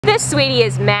This sweetie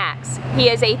is Max. He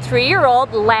is a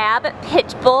 3-year-old lab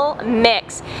pit bull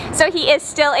mix. So he is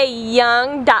still a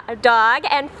young dog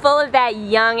and full of that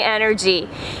young energy.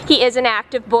 He is an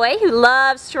active boy who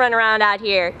loves to run around out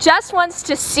here. Just wants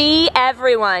to see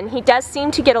everyone. He does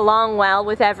seem to get along well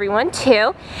with everyone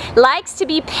too. Likes to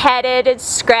be petted and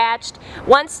scratched.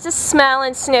 Wants to smell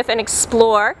and sniff and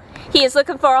explore. He is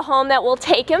looking for a home that will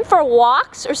take him for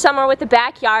walks or somewhere with a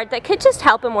backyard that could just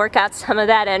help him work out some of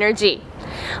that energy.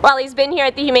 While he's been here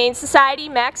at the Humane Society,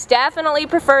 Max definitely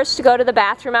prefers to go to the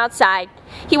bathroom outside.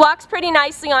 He walks pretty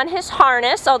nicely on his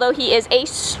harness, although he is a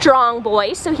strong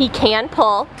boy, so he can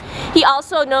pull. He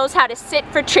also knows how to sit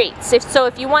for treats, so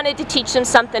if you wanted to teach him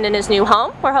something in his new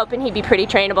home, we're hoping he'd be pretty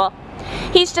trainable.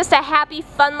 He's just a happy,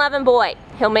 fun-loving boy.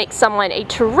 He'll make someone a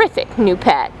terrific new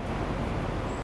pet.